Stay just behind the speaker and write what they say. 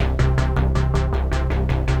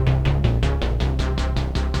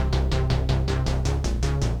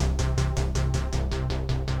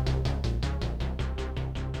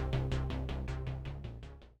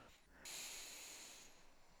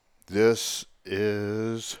This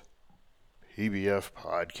is PBF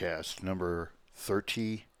podcast number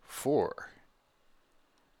 34.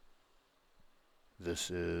 This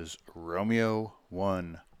is Romeo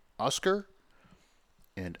 1 Oscar,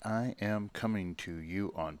 and I am coming to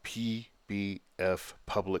you on PBF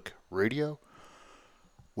Public Radio,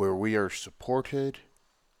 where we are supported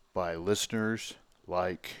by listeners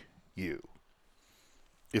like you.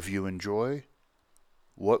 If you enjoy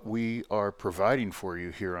what we are providing for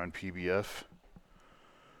you here on PBF,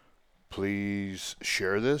 please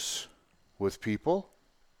share this with people.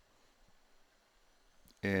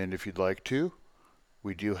 And if you'd like to,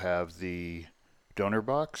 we do have the donor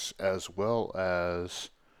box as well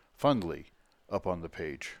as Fundly up on the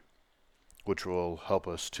page, which will help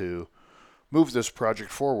us to move this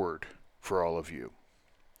project forward for all of you.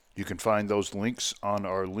 You can find those links on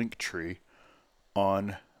our link tree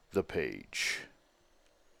on the page.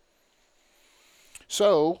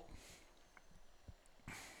 So,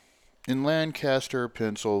 in Lancaster,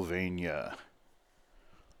 Pennsylvania,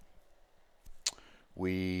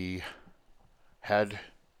 we had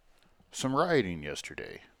some rioting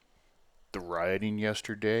yesterday. The rioting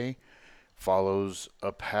yesterday follows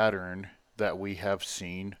a pattern that we have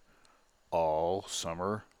seen all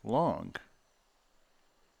summer long.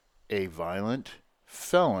 A violent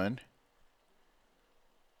felon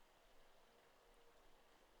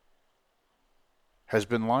has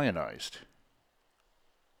been lionized.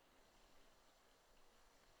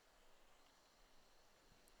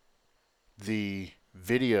 The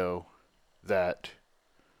video that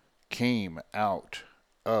came out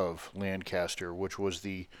of Lancaster, which was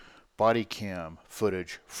the body cam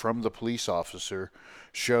footage from the police officer,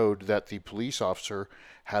 showed that the police officer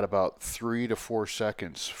had about 3 to 4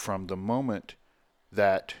 seconds from the moment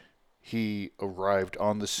that he arrived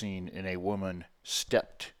on the scene and a woman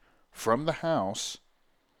stepped from the house.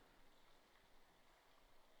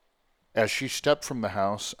 As she stepped from the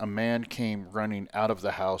house, a man came running out of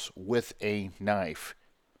the house with a knife.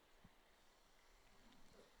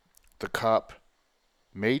 The cop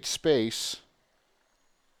made space.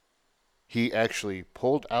 He actually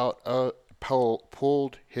pulled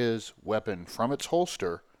his weapon from its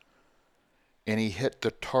holster, and he hit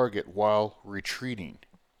the target while retreating.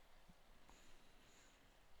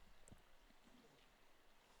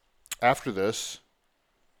 After this,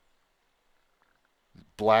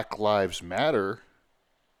 Black Lives Matter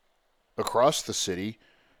across the city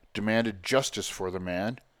demanded justice for the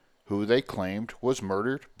man who they claimed was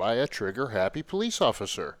murdered by a trigger-happy police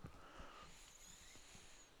officer.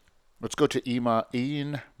 Let's go to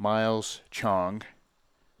Ian Miles Chong,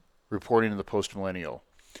 reporting in the Post-Millennial.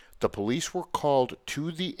 The police were called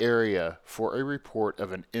to the area for a report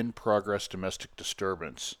of an in-progress domestic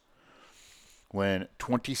disturbance when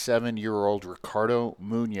 27-year-old Ricardo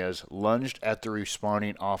Munoz lunged at the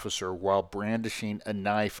responding officer while brandishing a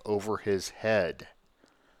knife over his head.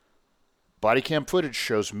 Body cam footage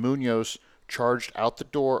shows Munoz charged out the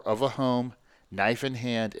door of a home, knife in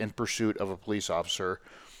hand, in pursuit of a police officer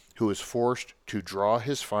who was forced to draw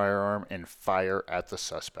his firearm and fire at the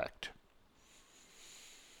suspect.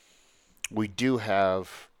 We do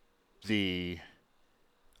have the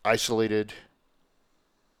isolated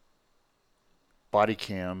body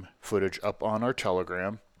cam footage up on our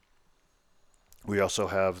Telegram. We also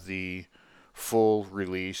have the full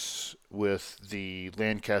release with the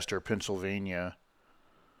Lancaster, Pennsylvania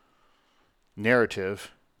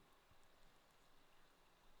narrative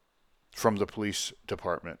from the police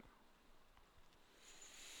department.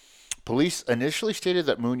 Police initially stated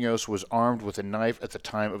that Munoz was armed with a knife at the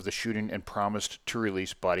time of the shooting and promised to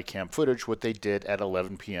release body cam footage, what they did at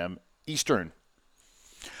 11 p.m. Eastern.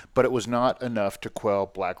 But it was not enough to quell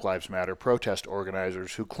Black Lives Matter protest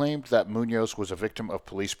organizers who claimed that Munoz was a victim of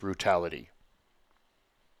police brutality.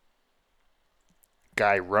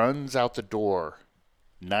 Guy runs out the door,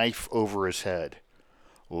 knife over his head,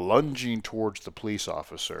 lunging towards the police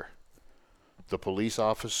officer. The police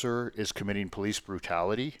officer is committing police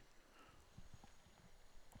brutality.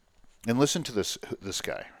 And listen to this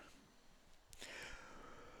guy.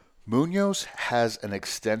 Munoz has an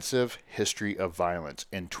extensive history of violence.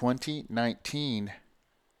 In 2019,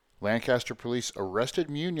 Lancaster police arrested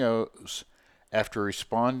Munoz after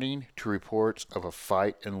responding to reports of a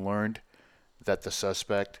fight and learned that the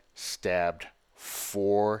suspect stabbed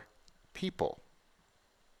 4 people.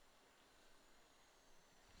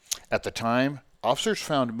 At the time, officers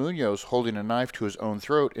found Munoz holding a knife to his own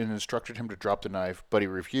throat and instructed him to drop the knife, but he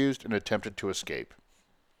refused and attempted to escape.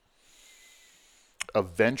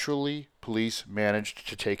 Eventually, police managed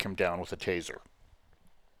to take him down with a taser.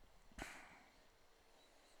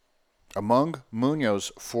 Among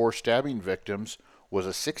Munoz's 4 stabbing victims was a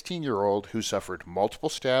 16-year-old who suffered multiple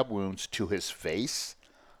stab wounds to his face,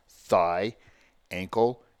 thigh,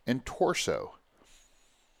 ankle, and torso.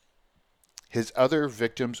 His other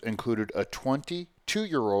victims included a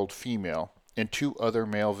 22-year-old female and 2 other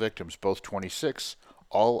male victims, both 26,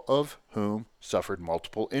 all of whom suffered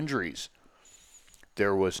multiple injuries.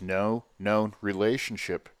 There was no known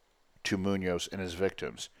relationship to Munoz and his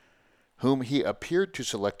victims, whom he appeared to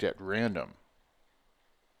select at random.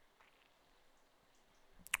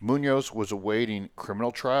 Munoz was awaiting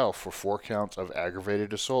criminal trial for 4 counts of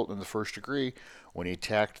aggravated assault in the first degree when he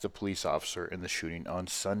attacked the police officer in the shooting on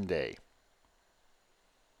Sunday.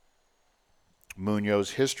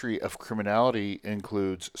 Munoz's history of criminality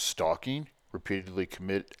includes stalking, repeatedly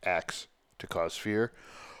commit acts to cause fear,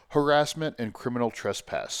 harassment, and criminal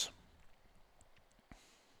trespass.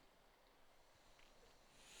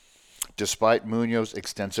 Despite Munoz's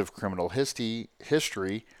extensive criminal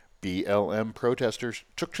history, BLM protesters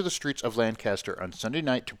took to the streets of Lancaster on Sunday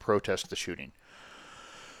night to protest the shooting.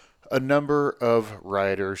 A number of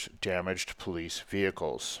rioters damaged police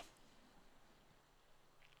vehicles.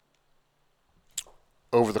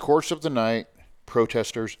 Over the course of the night,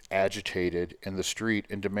 protesters agitated in the street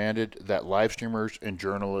and demanded that live streamers and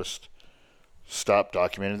journalists stop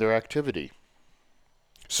documenting their activity.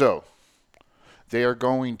 So, they are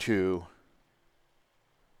going to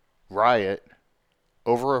riot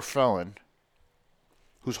over a felon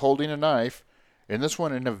who's holding a knife, and this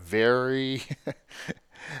one in a very...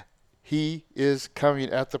 he is coming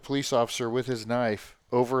at the police officer with his knife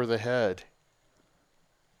over the head.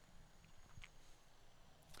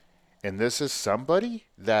 And this is somebody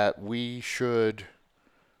that we should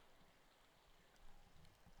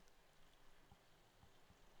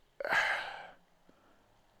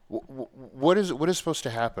what is supposed to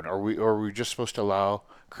happen? Are we just supposed to allow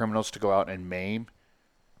criminals to go out and maim,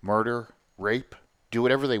 murder, rape, do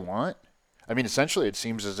whatever they want? I mean, essentially, it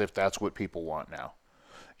seems as if that's what people want now.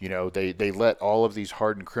 You know, they let all of these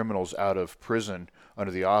hardened criminals out of prison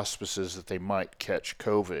under the auspices that they might catch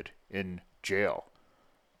COVID in jail.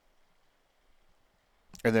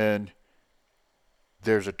 And then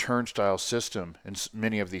there's a turnstile system in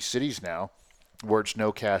many of these cities now where it's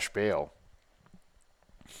no cash bail.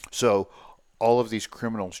 So all of these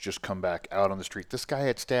criminals just come back out on the street. This guy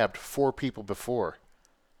had stabbed 4 people before.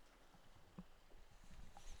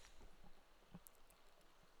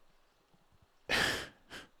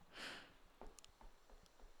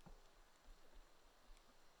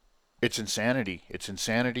 It's insanity. It's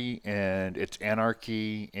insanity, and it's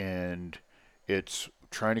anarchy, and it's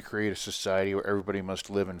trying to create a society where everybody must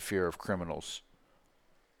live in fear of criminals.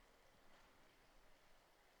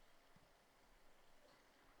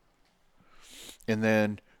 And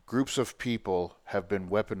then groups of people have been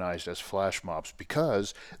weaponized as flash mobs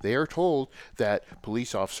because they are told that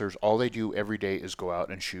police officers, all they do every day is go out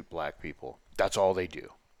and shoot black people. That's all they do.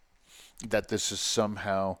 That this is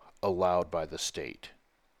somehow allowed by the state.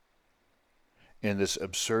 And this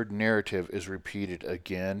absurd narrative is repeated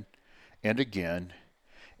again and again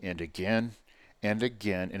and again and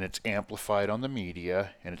again, and it's amplified on the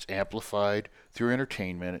media, and it's amplified through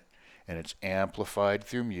entertainment, and it's amplified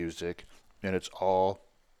through music, and it's all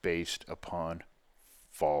based upon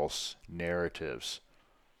false narratives.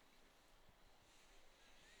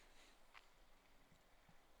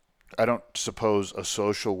 I don't suppose a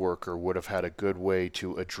social worker would have had a good way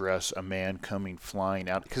to address a man coming flying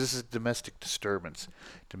out, because this is domestic disturbance.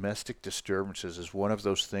 Domestic disturbances is one of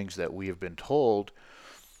those things that we have been told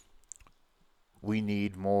we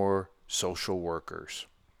need more social workers.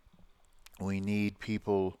 We need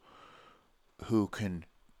people who can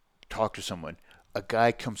talk to someone. A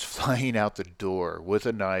guy comes flying out the door with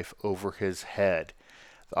a knife over his head.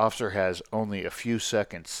 The officer has only a few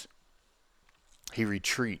seconds. He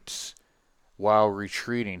retreats. While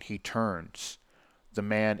retreating, he turns. The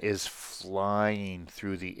man is flying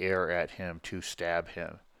through the air at him to stab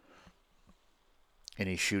him. And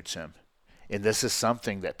he shoots him. And this is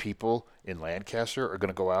something that people in Lancaster are going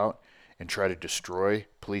to go out and try to destroy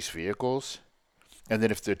police vehicles. And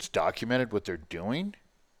then if it's documented what they're doing,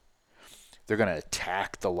 they're going to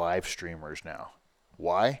attack the live streamers now.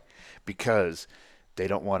 Why? Because they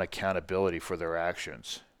don't want accountability for their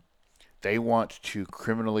actions. They want to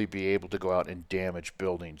criminally be able to go out and damage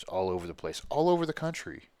buildings all over the place, all over the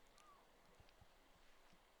country.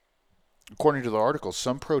 According to the article,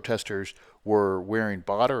 some protesters were wearing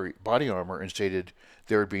body armor and stated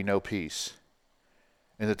there would be no peace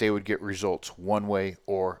and that they would get results one way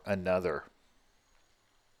or another.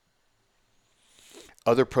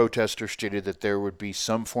 Other protesters stated that there would be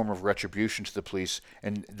some form of retribution to the police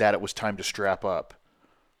and that it was time to strap up,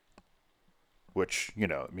 which,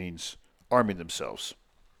 it means arming themselves.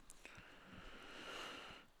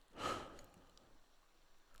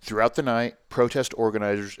 Throughout the night, protest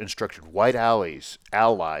organizers instructed white allies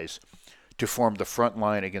to form the front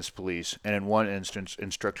line against police, and in one instance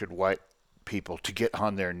instructed white people to get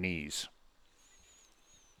on their knees.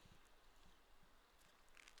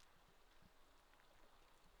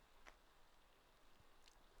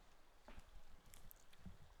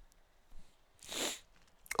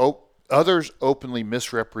 Others openly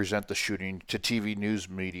misrepresent the shooting to TV news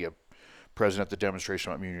media present at the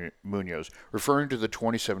demonstration at Munoz, referring to the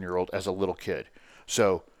 27-year-old as a little kid.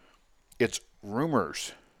 So it's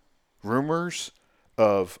rumors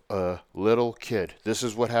of a little kid. This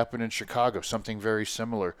is what happened in Chicago, something very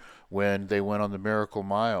similar when they went on the Miracle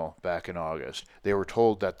Mile back in August. They were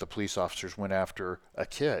told that the police officers went after a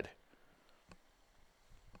kid,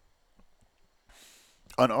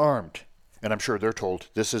 unarmed. And I'm sure they're told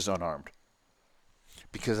this is unarmed.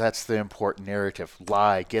 Because that's the important narrative.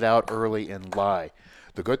 Lie. Get out early and lie.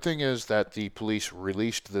 The good thing is that the police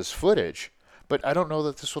released this footage, but I don't know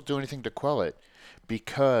that this will do anything to quell it,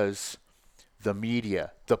 because the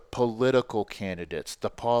media, the political candidates, the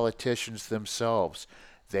politicians themselves,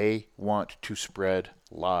 they want to spread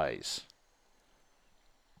lies.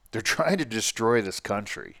 They're trying to destroy this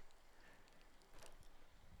country.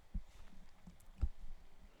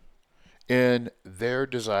 In their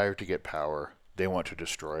desire to get power, they want to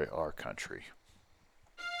destroy our country.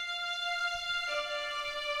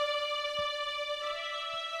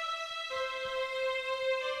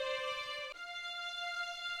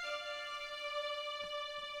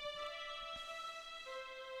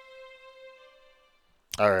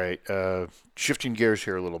 All right, shifting gears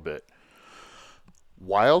here a little bit.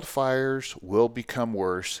 Wildfires will become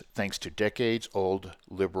worse thanks to decades-old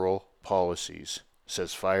liberal policies,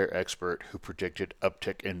 says fire expert who predicted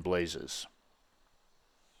uptick in blazes.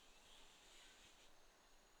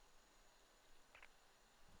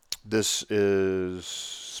 This is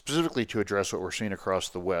specifically to address what we're seeing across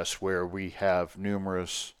the West, where we have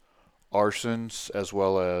numerous arsons as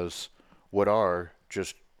well as what are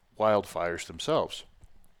just wildfires themselves.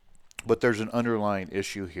 But there's an underlying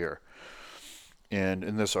issue here. And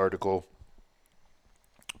in this article,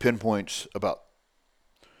 pinpoints about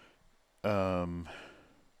 20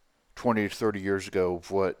 to 30 years ago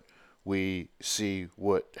of what we see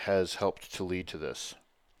what has helped to lead to this.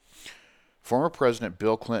 Former President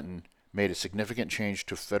Bill Clinton made a significant change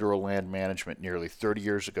to federal land management nearly 30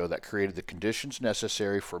 years ago that created the conditions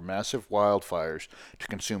necessary for massive wildfires to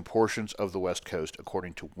consume portions of the West Coast,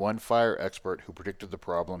 according to one fire expert who predicted the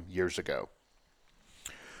problem years ago.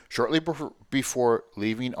 Shortly before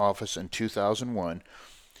leaving office in 2001,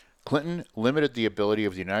 Clinton limited the ability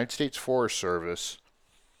of the United States Forest Service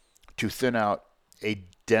to thin out a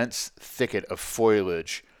dense thicket of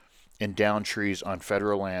foliage and down trees on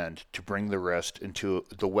federal land to bring the West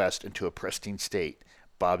into a pristine state.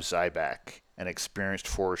 Bob Zyback, an experienced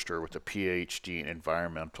forester with a PhD in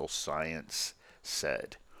environmental science,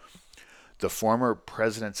 said. The former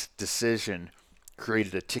president's decision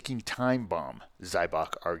created a ticking time bomb,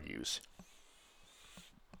 Zyback argues.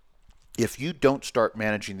 If you don't start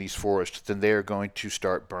managing these forests, then they are going to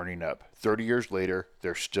start burning up. 30 years later,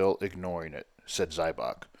 they're still ignoring it, said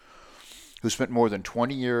Zyback, who spent more than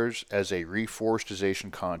 20 years as a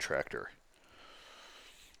reforestation contractor.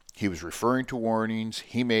 He was referring to warnings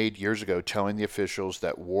he made years ago telling the officials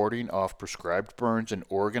that warding off prescribed burns in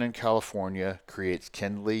Oregon and California creates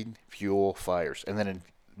kindling fuel fires. And then in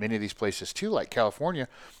many of these places too, like California,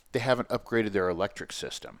 they haven't upgraded their electric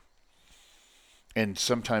system. And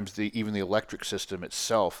sometimes even the electric system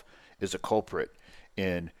itself is a culprit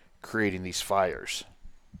in creating these fires.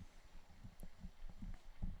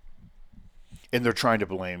 And they're trying to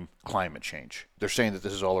blame climate change. They're saying that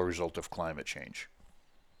this is all a result of climate change.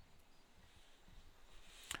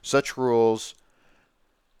 Such rules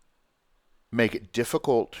make it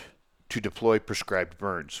difficult to deploy prescribed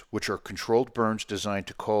burns, which are controlled burns designed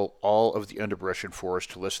to cull all of the underbrush and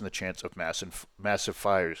forest to lessen the chance of massive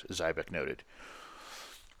fires, Zyback noted.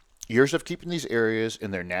 Years of keeping these areas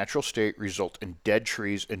in their natural state result in dead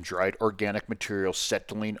trees and dried organic material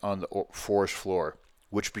settling on the forest floor,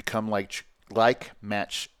 which become like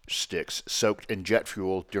matchsticks soaked in jet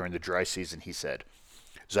fuel during the dry season, he said.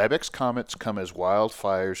 Zyback's comments come as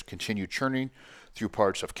wildfires continue churning through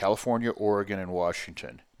parts of California, Oregon, and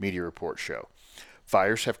Washington, media reports show.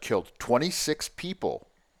 Fires have killed 26 people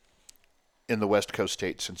in the West Coast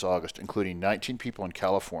states since August, including 19 people in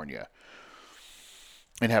California.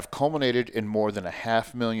 and have culminated in more than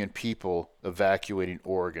 500,000 people evacuating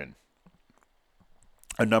Oregon,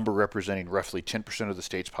 a number representing roughly 10% of the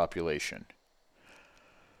state's population.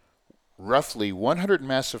 Roughly 100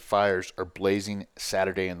 massive fires are blazing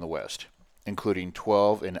Saturday in the West, including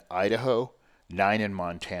 12 in Idaho, 9 in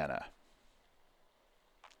Montana.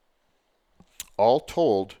 All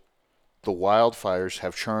told, the wildfires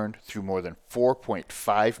have churned through more than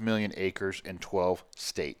 4.5 million acres in 12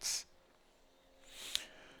 states.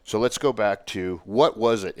 So let's go back to what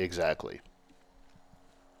was it exactly?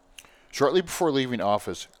 Shortly before leaving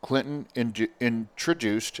office, Clinton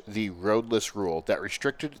introduced the roadless rule that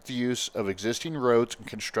restricted the use of existing roads and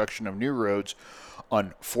construction of new roads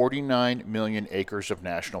on 49 million acres of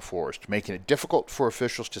national forest, making it difficult for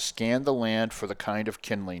officials to scan the land for the kind of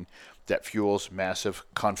kindling that fuels massive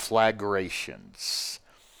conflagrations.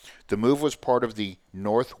 The move was part of the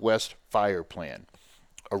Northwest Fire Plan,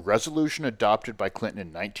 a resolution adopted by Clinton in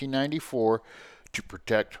 1994 to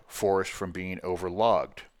protect forests from being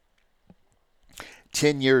overlogged.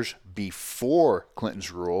 10 years before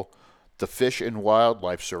Clinton's rule, the Fish and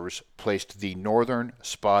Wildlife Service placed the northern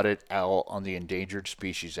spotted owl on the Endangered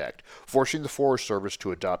Species Act, forcing the Forest Service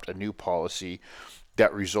to adopt a new policy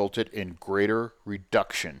that resulted in greater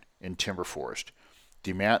reduction in timber forest.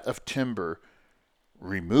 The amount of timber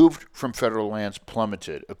removed from federal lands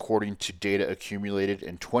plummeted, according to data accumulated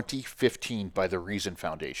in 2015 by the Reason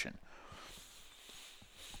Foundation.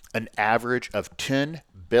 An average of 10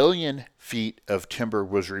 billion feet of timber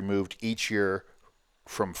was removed each year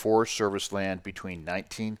from Forest Service land between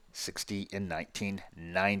 1960 and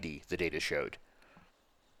 1990, the data showed.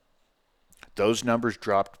 Those numbers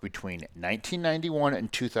dropped between 1991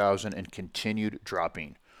 and 2000 and continued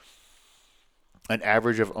dropping. An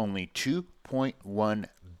average of only 2.1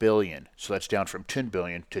 billion, so that's down from 10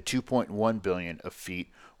 billion to 2.1 billion of feet,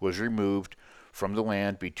 was removed from the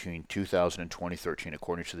land between 2000 and 2013,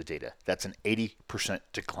 according to the data. That's an 80%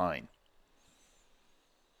 decline.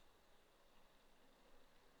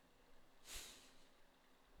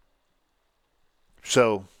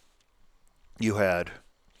 So you had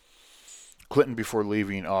Clinton before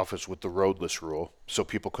leaving office with the roadless rule, so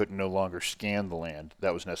people could no longer scan the land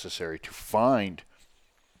that was necessary to find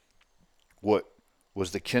what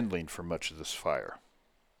was the kindling for much of this fire.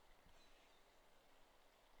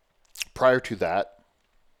 Prior to that,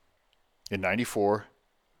 in 94,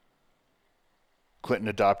 Clinton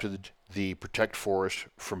adopted the Protect Forest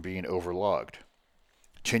from being overlogged.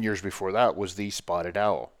 10 years before that was the spotted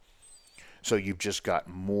owl. So you've just got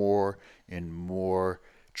more and more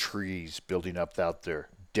trees building up out there,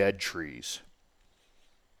 dead trees.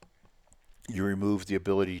 You remove the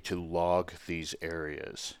ability to log these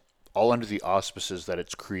areas, all under the auspices that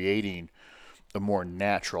it's creating a more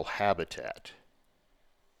natural habitat.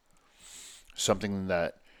 Something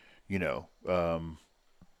that,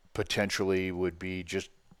 potentially would be just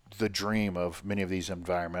the dream of many of these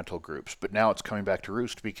environmental groups. But now it's coming back to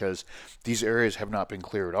roost because these areas have not been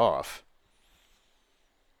cleared off.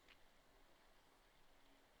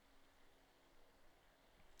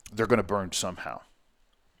 They're going to burn somehow.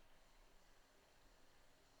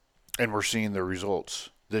 And we're seeing the results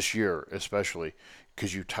this year, especially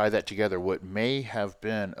because you tie that together. What may have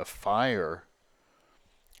been a fire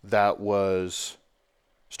that was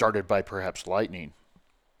started by perhaps lightning.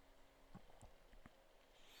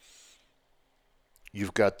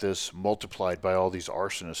 You've got this multiplied by all these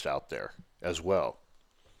arsonists out there as well.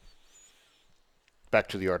 Back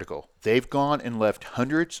to the article. They've gone and left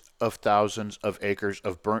hundreds of thousands of acres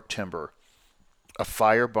of burnt timber, a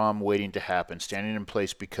firebomb waiting to happen, standing in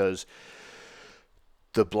place because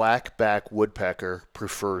the blackback woodpecker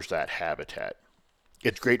prefers that habitat.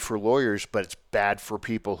 It's great for lawyers, but it's bad for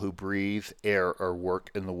people who breathe air or work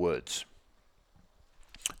in the woods.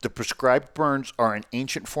 The prescribed burns are an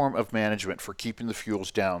ancient form of management for keeping the fuels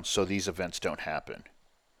down so these events don't happen,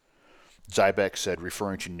 Zybeck said,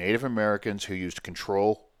 referring to Native Americans who used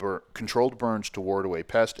controlled burns to ward away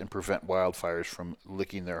pests and prevent wildfires from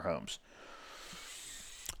licking their homes.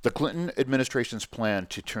 The Clinton administration's plan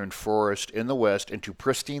to turn forest in the West into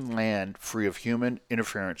pristine land free of human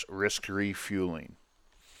interference risks refueling.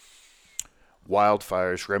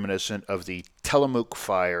 Wildfires reminiscent of the Tillamook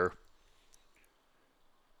Fire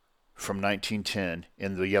from 1910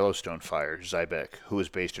 and the Yellowstone Fire, Zybeck, who was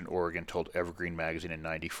based in Oregon, told Evergreen Magazine in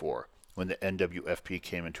 94 when the NWFP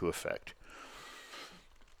came into effect.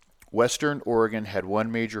 Western Oregon had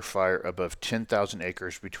one major fire above 10,000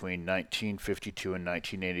 acres between 1952 and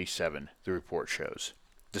 1987, the report shows.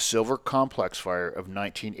 The Silver Complex Fire of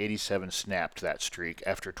 1987 snapped that streak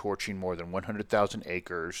after torching more than 100,000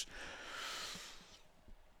 acres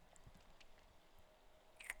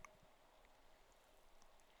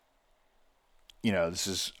this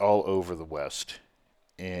is all over the West.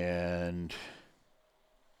 And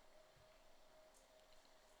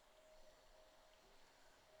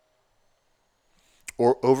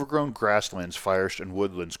or overgrown grasslands, fires, and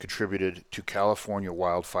woodlands contributed to California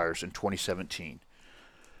wildfires in 2017.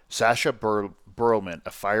 Sasha Burlman,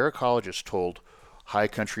 a fire ecologist, told High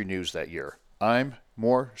Country News that year, "I'm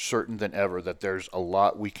more certain than ever that there's a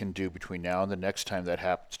lot we can do between now and the next time that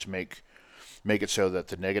happens to make it so that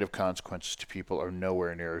the negative consequences to people are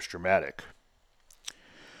nowhere near as dramatic."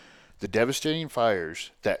 The devastating fires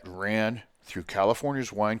that ran through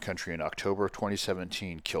California's wine country in October of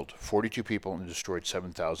 2017 killed 42 people and destroyed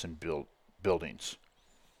 7,000 buildings.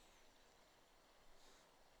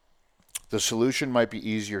 The solution might be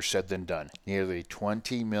easier said than done. Nearly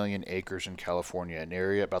 20 million acres in California, an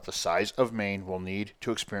area about the size of Maine, will need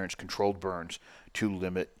to experience controlled burns to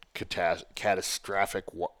limit catastrophic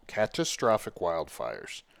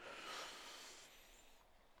wildfires.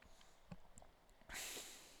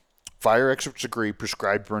 Fire experts agree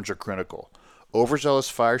prescribed burns are critical. Overzealous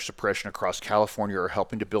fire suppression across California are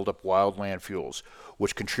helping to build up wildland fuels,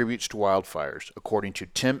 which contributes to wildfires, according to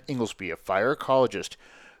Tim Inglesby, a fire ecologist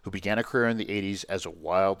who began a career in the 80s as a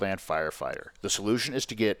wildland firefighter. The solution is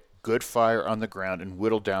to get good fire on the ground and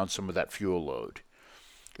whittle down some of that fuel load.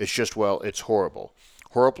 It's just, it's horrible.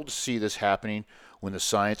 Horrible to see this happening when the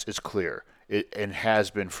science is clear, and has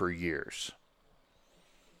been for years.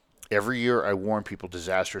 Every year I warn people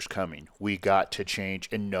disaster's coming. We got to change,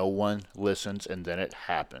 and no one listens, and then it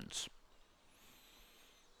happens.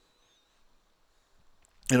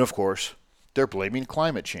 And of course, they're blaming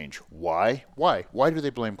climate change. Why? Why do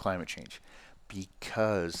they blame climate change?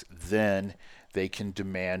 Because then they can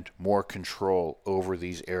demand more control over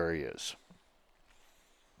these areas.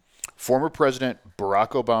 Former President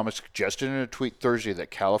Barack Obama suggested in a tweet Thursday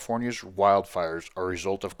that California's wildfires are a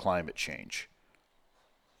result of climate change.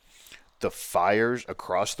 The fires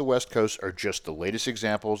across the West Coast are just the latest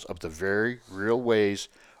examples of the very real ways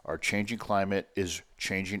our changing climate is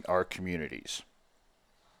changing our communities.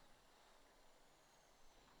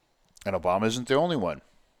 And Obama isn't the only one.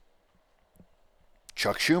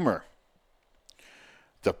 Chuck Schumer.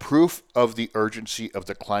 The proof of the urgency of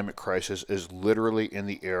the climate crisis is literally in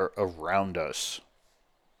the air around us,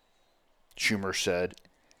 Schumer said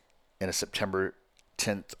in a September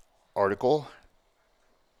 10th article.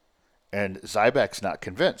 And Zybeck's not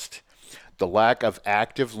convinced. The lack of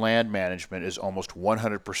active land management is almost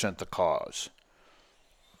 100% the cause,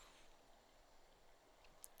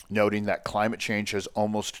 noting that climate change has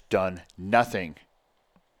almost done nothing.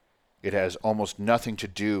 It has almost nothing to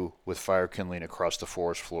do with fire kindling across the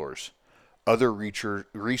forest floors. Other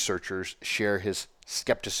researchers share his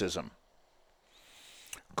skepticism.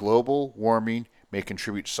 Global warming may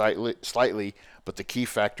contribute slightly, but the key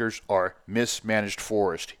factors are mismanaged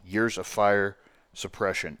forest, years of fire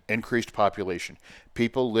suppression, increased population,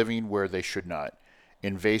 people living where they should not,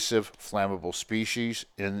 invasive flammable species,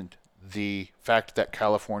 and the fact that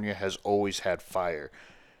California has always had fire,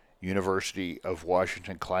 University of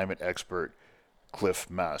Washington climate expert Cliff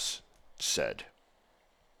Mass said.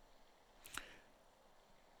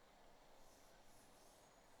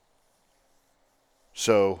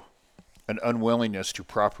 So, an unwillingness to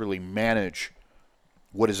properly manage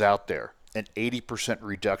what is out there, an 80%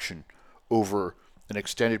 reduction over an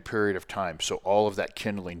extended period of time, so all of that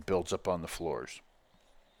kindling builds up on the floors.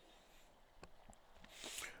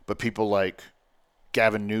 But people like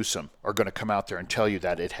Gavin Newsom are going to come out there and tell you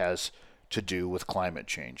that it has to do with climate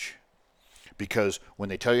change. Because when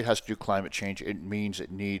they tell you it has to do with climate change, it means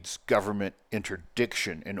it needs government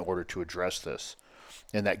interdiction in order to address this.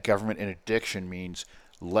 And that government interdiction means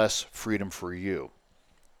less freedom for you.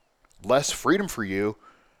 Less freedom for you,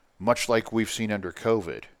 much like we've seen under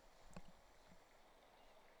COVID.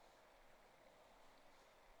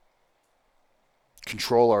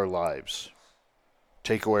 Control our lives.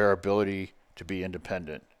 Take away our ability to be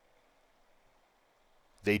independent.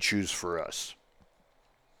 They choose for us.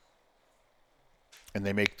 And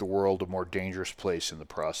they make the world a more dangerous place in the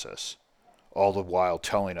process, all the while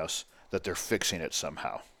telling us that they're fixing it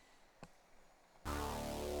somehow.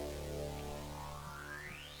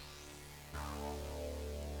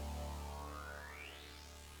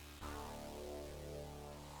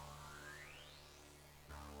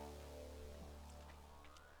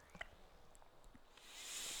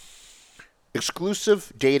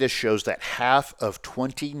 Exclusive data shows that half of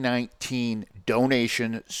 2019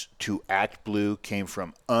 donations to ActBlue came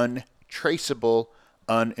from untraceable,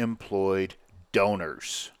 unemployed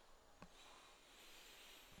donors.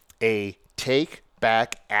 A Take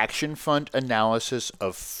back action fund analysis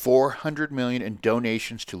of $400 million in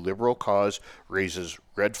donations to liberal cause raises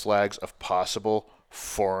red flags of possible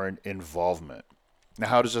foreign involvement. Now,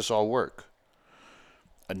 how does this all work?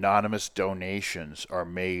 Anonymous donations are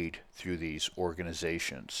made through these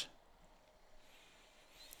organizations.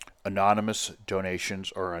 Anonymous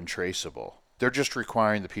donations are untraceable. They're just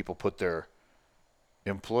requiring that people put their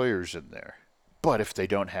employers in there. But if they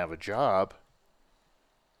don't have a job,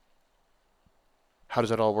 how does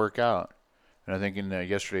that all work out? And I think in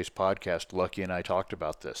yesterday's podcast, Lucky and I talked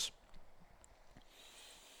about this.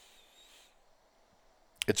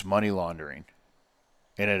 It's money laundering.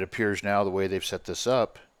 And it appears now the way they've set this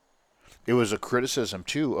up, it was a criticism,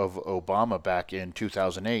 too, of Obama back in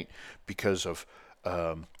 2008 because of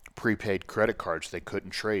prepaid credit cards they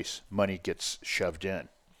couldn't trace. Money gets shoved in.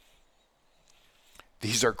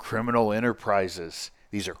 These are criminal enterprises.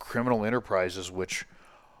 These are criminal enterprises which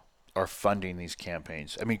are funding these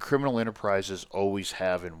campaigns. I mean, criminal enterprises always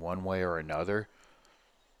have in one way or another.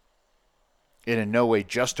 It in no way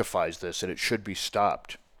justifies this, and it should be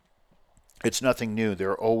stopped. It's nothing new.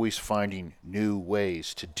 They're always finding new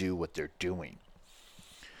ways to do what they're doing.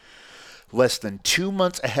 Less than 2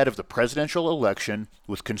 months ahead of the presidential election,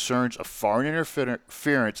 with concerns of foreign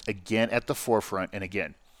interference again at the forefront, and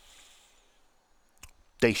again,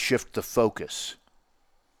 they shift the focus.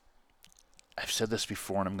 I've said this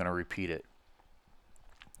before and I'm going to repeat it.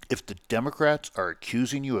 If the Democrats are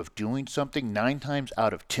accusing you of doing something, 9 times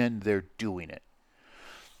out of 10, they're doing it.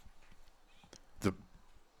 The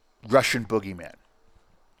Russian boogeyman.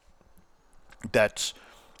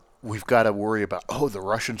 We've got to worry about, the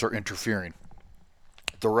Russians are interfering.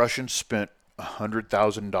 The Russians spent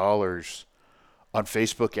 $100,000 on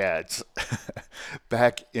Facebook ads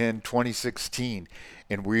back in 2016,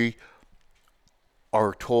 and we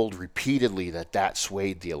are told repeatedly that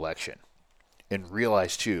swayed the election. And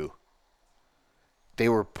realize, too, they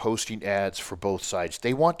were posting ads for both sides.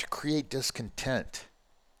 They want to create discontent.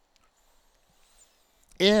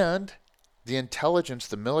 And the intelligence,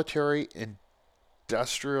 the military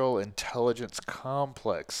industrial intelligence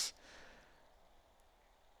complex,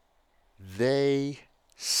 they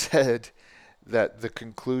said that the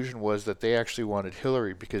conclusion was that they actually wanted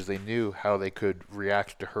Hillary because they knew how they could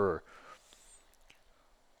react to her.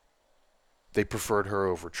 They preferred her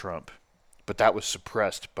over Trump. But that was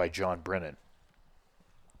suppressed by John Brennan.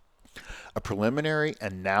 A preliminary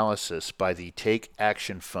analysis by the Take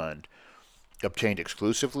Action Fund, obtained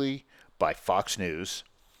exclusively by Fox News,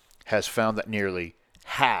 has found that nearly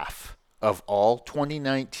half of all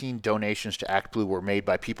 2019 donations to ActBlue were made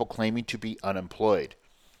by people claiming to be unemployed.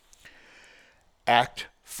 ACT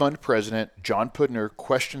Fund President John Putner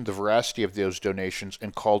questioned the veracity of those donations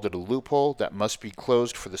and called it a loophole that must be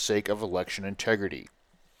closed for the sake of election integrity.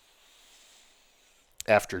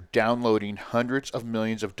 After downloading hundreds of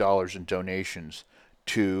millions of dollars in donations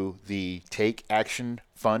to the Take Action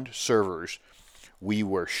Fund servers, we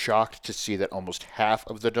were shocked to see that almost half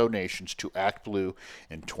of the donations to ActBlue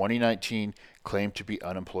in 2019 claimed to be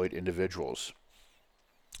unemployed individuals.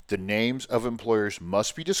 The names of employers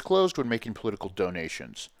must be disclosed when making political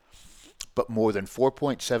donations. But more than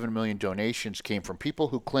 4.7 million donations came from people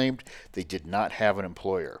who claimed they did not have an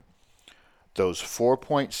employer. Those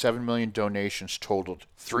 4.7 million donations totaled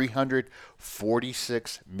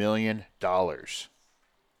 $346 million. It's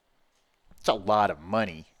a lot of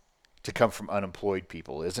money to come from unemployed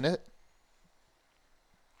people, isn't it?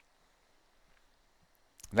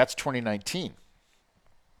 And that's 2019.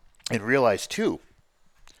 And realize, too,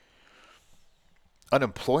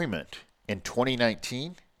 unemployment in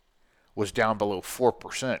 2019 was down below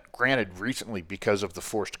 4%. Granted, recently, because of the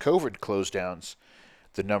forced COVID closedowns,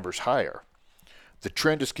 the number's higher. The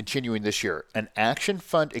trend is continuing this year. An Action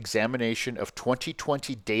Fund examination of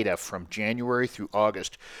 2020 data from January through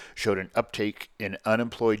August showed an uptake in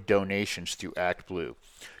unemployed donations through ActBlue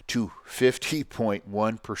to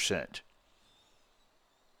 50.1%.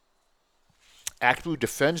 ActBlue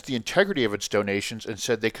defends the integrity of its donations and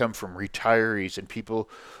said they come from retirees and people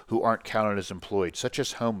who aren't counted as employed, such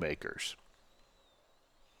as homemakers.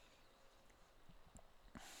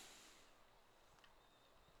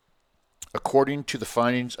 According to the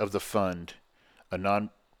findings of the fund, a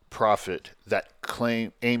nonprofit that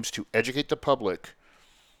aims to educate the public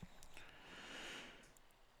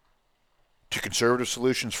to conservative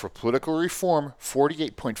solutions for political reform,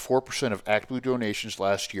 48.4% of ActBlue donations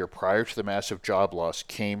last year prior to the massive job loss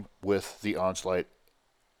came with the onslaught.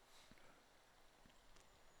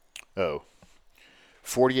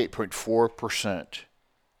 48.4%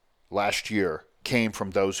 last year came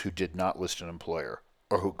from those who did not list an employer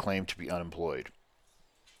or who claimed to be unemployed.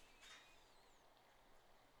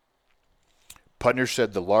 Putner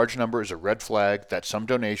said the large number is a red flag that some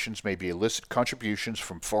donations may be illicit contributions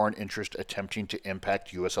from foreign interests attempting to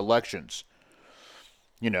impact U.S. elections.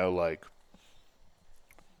 Like,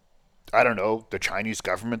 I don't know, the Chinese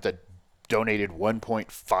government that donated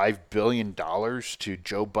 $1.5 billion to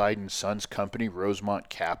Joe Biden's son's company, Rosemont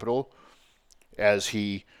Capital, as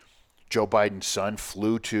Joe Biden's son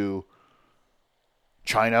flew to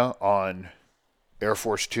China on Air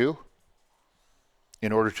Force Two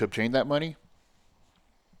in order to obtain that money.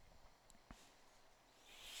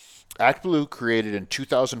 ActBlue, created in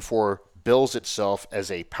 2004, bills itself as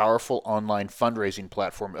a powerful online fundraising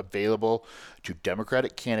platform available to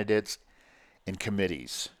Democratic candidates and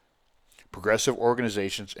committees, progressive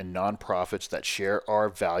organizations, and nonprofits that share our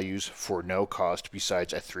values for no cost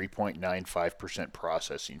besides a 3.95%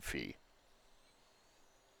 processing fee.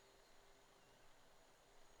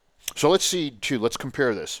 So let's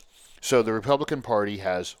compare this. So the Republican Party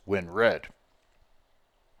has WinRed.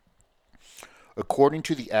 According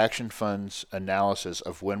to the Action Fund's analysis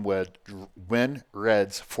of WinRed's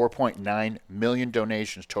 4.9 million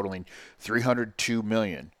donations totaling $302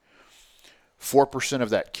 million, 4% of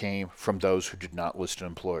that came from those who did not list an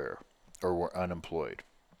employer or were unemployed.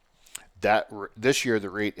 This year the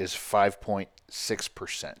rate is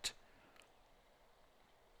 5.6%.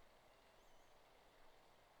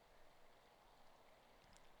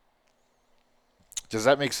 Does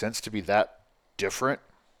that make sense to be that different?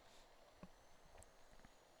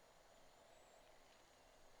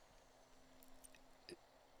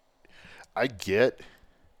 I get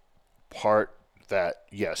part that,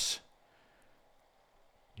 yes,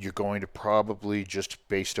 you're going to probably, just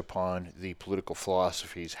based upon the political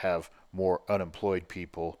philosophies, have more unemployed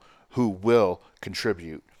people who will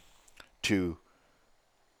contribute to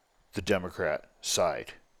the Democrat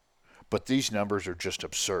side. But these numbers are just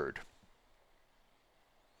absurd.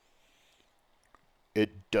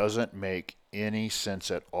 It doesn't make any sense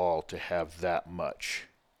at all to have that much.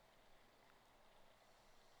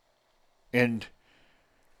 And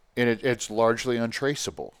it's largely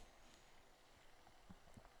untraceable.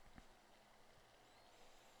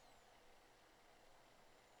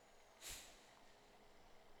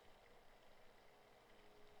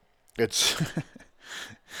 It's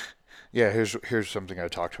yeah, here's something I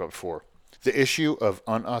talked about before. The issue of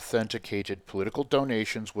unauthenticated political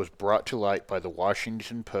donations was brought to light by the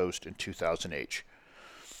Washington Post in 2008,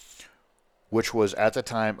 which was at the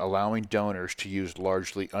time allowing donors to use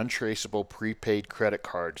largely untraceable prepaid credit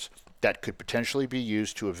cards that could potentially be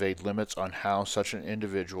used to evade limits on how such an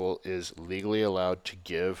individual is legally allowed to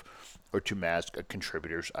give or to mask a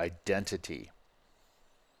contributor's identity.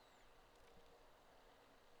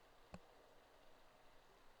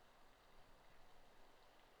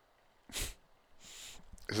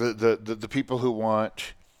 The people who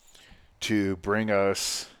want to bring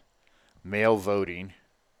us mail voting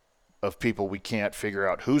of people we can't figure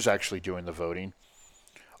out who's actually doing the voting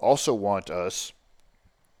also want us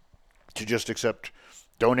to just accept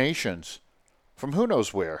donations from who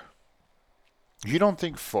knows where. You don't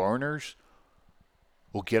think foreigners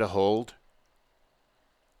will get a hold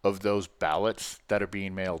of those ballots that are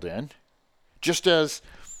being mailed in? Just as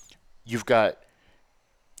you've got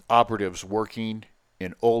operatives working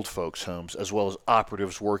in old folks' homes, as well as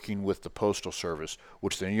operatives working with the Postal Service,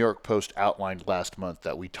 which the New York Post outlined last month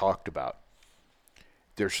that we talked about.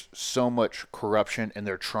 There's so much corruption, and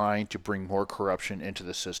they're trying to bring more corruption into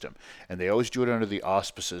the system. And they always do it under the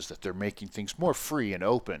auspices that they're making things more free and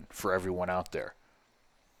open for everyone out there.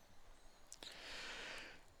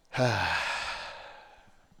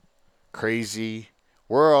 Crazy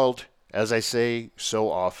world, as I say so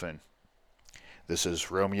often. This is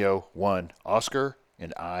Romeo 1 Oscar,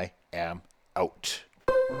 and I am out.